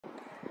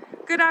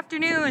Good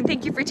afternoon.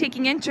 Thank you for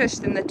taking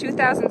interest in the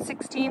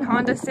 2016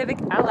 Honda Civic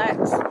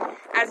LX.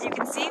 As you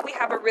can see, we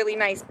have a really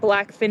nice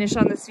black finish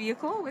on this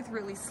vehicle with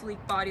really sleek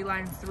body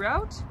lines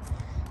throughout.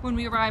 When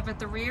we arrive at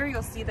the rear,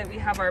 you'll see that we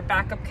have our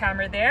backup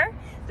camera there.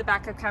 The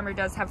backup camera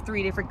does have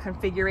 3 different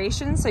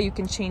configurations, so you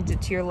can change it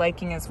to your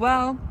liking as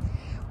well.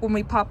 When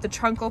we pop the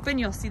trunk open,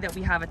 you'll see that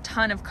we have a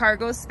ton of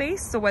cargo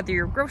space. So whether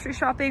you're grocery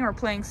shopping or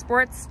playing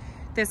sports,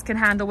 this can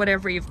handle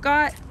whatever you've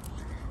got.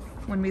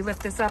 When we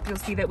lift this up, you'll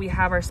see that we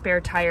have our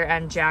spare tire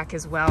and jack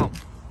as well.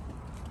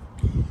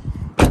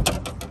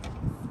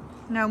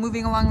 Now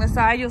moving along the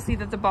side, you'll see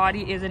that the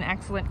body is in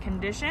excellent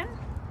condition.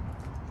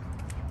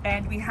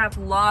 And we have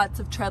lots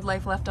of tread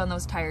life left on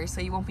those tires,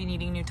 so you won't be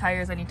needing new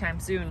tires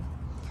anytime soon.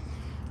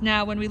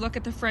 Now when we look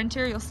at the front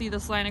here, you'll see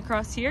this line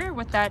across here.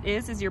 What that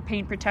is your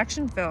paint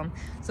protection film.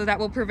 So that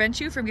will prevent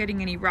you from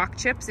getting any rock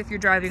chips if you're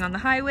driving on the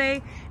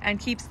highway and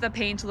keeps the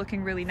paint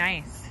looking really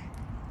nice.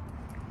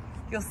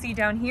 You'll see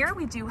down here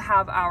we do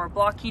have our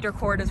block heater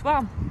cord as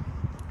well.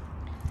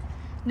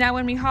 Now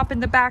when we hop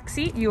in the back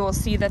seat, you will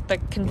see that the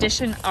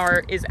condition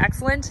is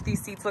excellent.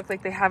 These seats look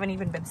like they haven't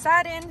even been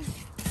sat in.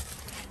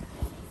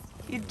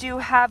 You do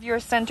have your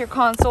center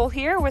console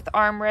here with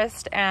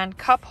armrest and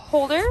cup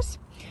holders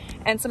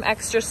and some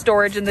extra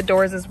storage in the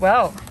doors as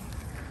well.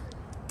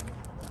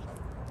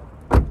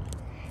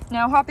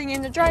 Now hopping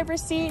in the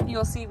driver's seat,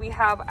 you'll see we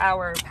have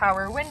our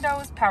power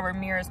windows, power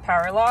mirrors,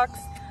 power locks,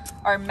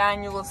 our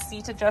manual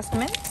seat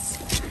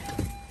adjustments.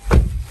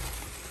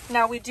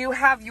 Now we do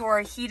have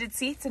your heated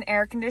seats and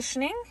air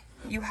conditioning.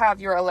 You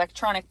have your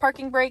electronic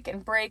parking brake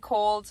and brake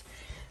hold,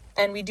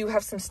 and we do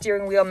have some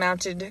steering wheel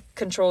mounted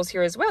controls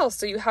here as well.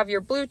 So you have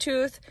your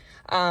Bluetooth,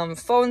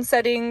 phone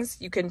settings,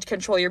 you can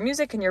control your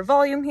music and your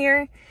volume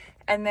here,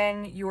 and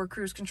then your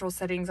cruise control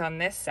settings on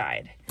this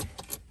side.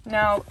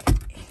 Now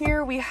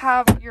here we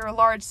have your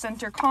large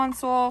center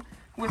console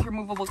with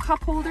removable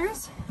cup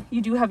holders.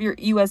 You do have your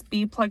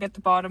USB plug at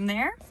the bottom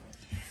there,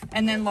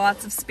 and then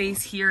lots of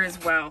space here as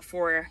well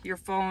for your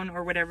phone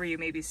or whatever you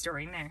may be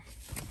storing there.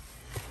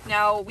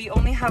 Now we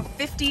only have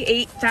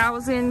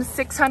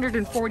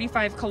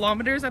 58,645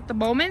 kilometers at the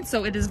moment,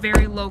 so it is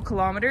very low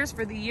kilometers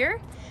for the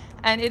year,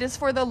 and it is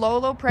for the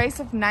low price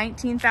of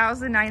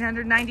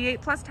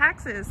 $19,998 plus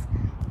taxes.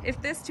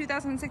 If this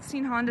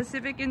 2016 Honda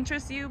Civic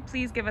interests you,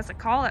 please give us a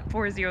call at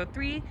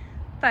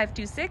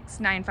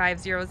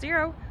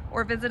 403-526-9500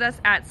 or visit us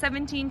at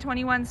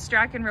 1721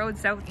 Strachan Road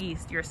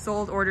Southeast, your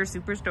sold order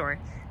superstore.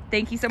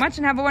 Thank you so much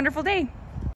and have a wonderful day.